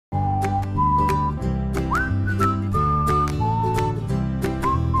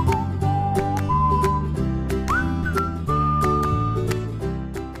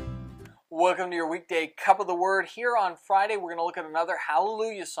Welcome to your weekday Cup of the Word. Here on Friday, we're going to look at another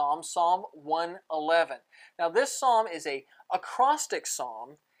Hallelujah Psalm, Psalm 111. Now, this psalm is a acrostic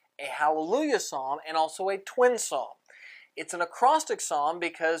psalm, a Hallelujah Psalm, and also a twin psalm. It's an acrostic psalm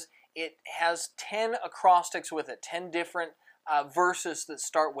because it has 10 acrostics with it, 10 different verses that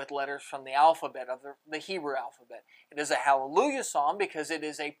start with letters from the alphabet, of the Hebrew alphabet. It is a Hallelujah Psalm because it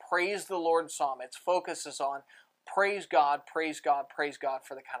is a Praise the Lord psalm. Its focus is on praise God, praise God, praise God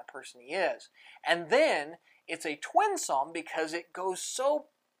for the kind of person He is. And then it's a twin psalm because it goes so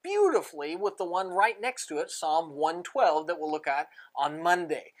beautifully with the one right next to it, Psalm 112, that we'll look at on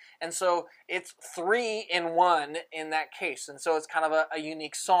Monday. And so it's 3 in 1 in that case. And so it's kind of a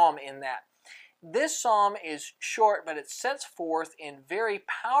unique psalm in that. This psalm is short, but it sets forth in very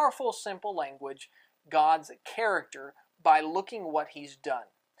powerful, simple language God's character by looking what He's done.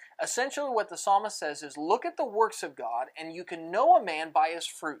 Essentially what the psalmist says is, look at the works of God and you can know a man by his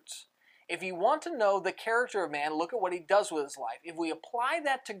fruits. If you want to know the character of man, look at what he does with his life. If we apply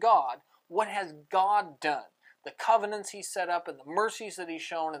that to God, what has God done? The covenants He's set up and the mercies that He's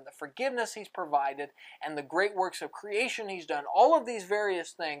shown and the forgiveness He's provided and the great works of creation He's done, all of these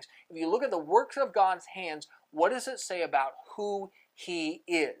various things, if you look at the works of God's hands, what does it say about who He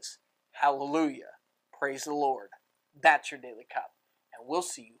is? Hallelujah. Praise the Lord. That's your Daily Cup. And we'll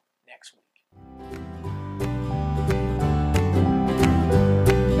see you next week.